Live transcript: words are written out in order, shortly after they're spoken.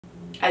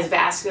As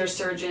vascular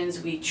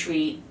surgeons, we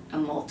treat a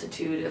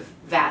multitude of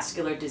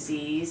vascular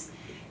disease,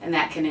 and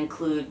that can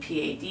include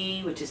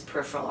PAD, which is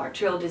peripheral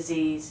arterial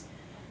disease,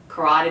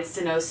 carotid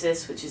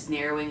stenosis, which is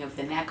narrowing of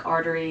the neck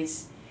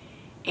arteries,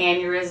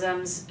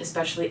 aneurysms,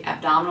 especially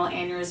abdominal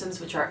aneurysms,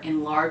 which are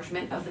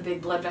enlargement of the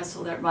big blood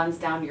vessel that runs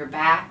down your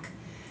back.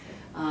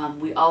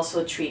 We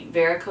also treat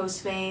varicose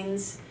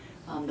veins,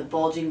 the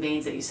bulging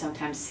veins that you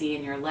sometimes see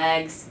in your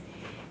legs,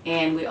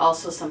 and we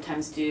also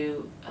sometimes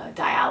do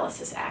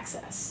dialysis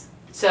access.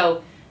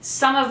 So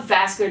some of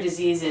vascular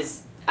disease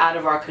is out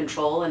of our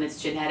control and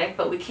it's genetic,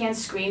 but we can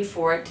screen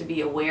for it to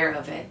be aware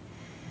of it.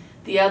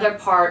 The other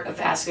part of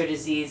vascular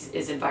disease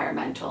is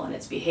environmental and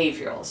it's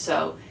behavioral.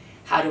 So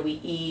how do we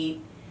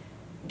eat?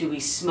 Do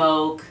we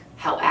smoke?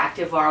 How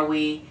active are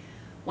we?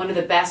 One of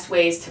the best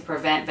ways to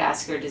prevent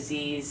vascular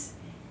disease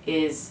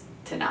is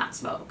to not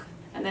smoke.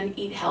 And then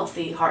eat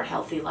healthy, heart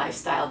healthy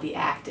lifestyle, be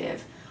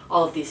active.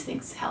 All of these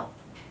things help.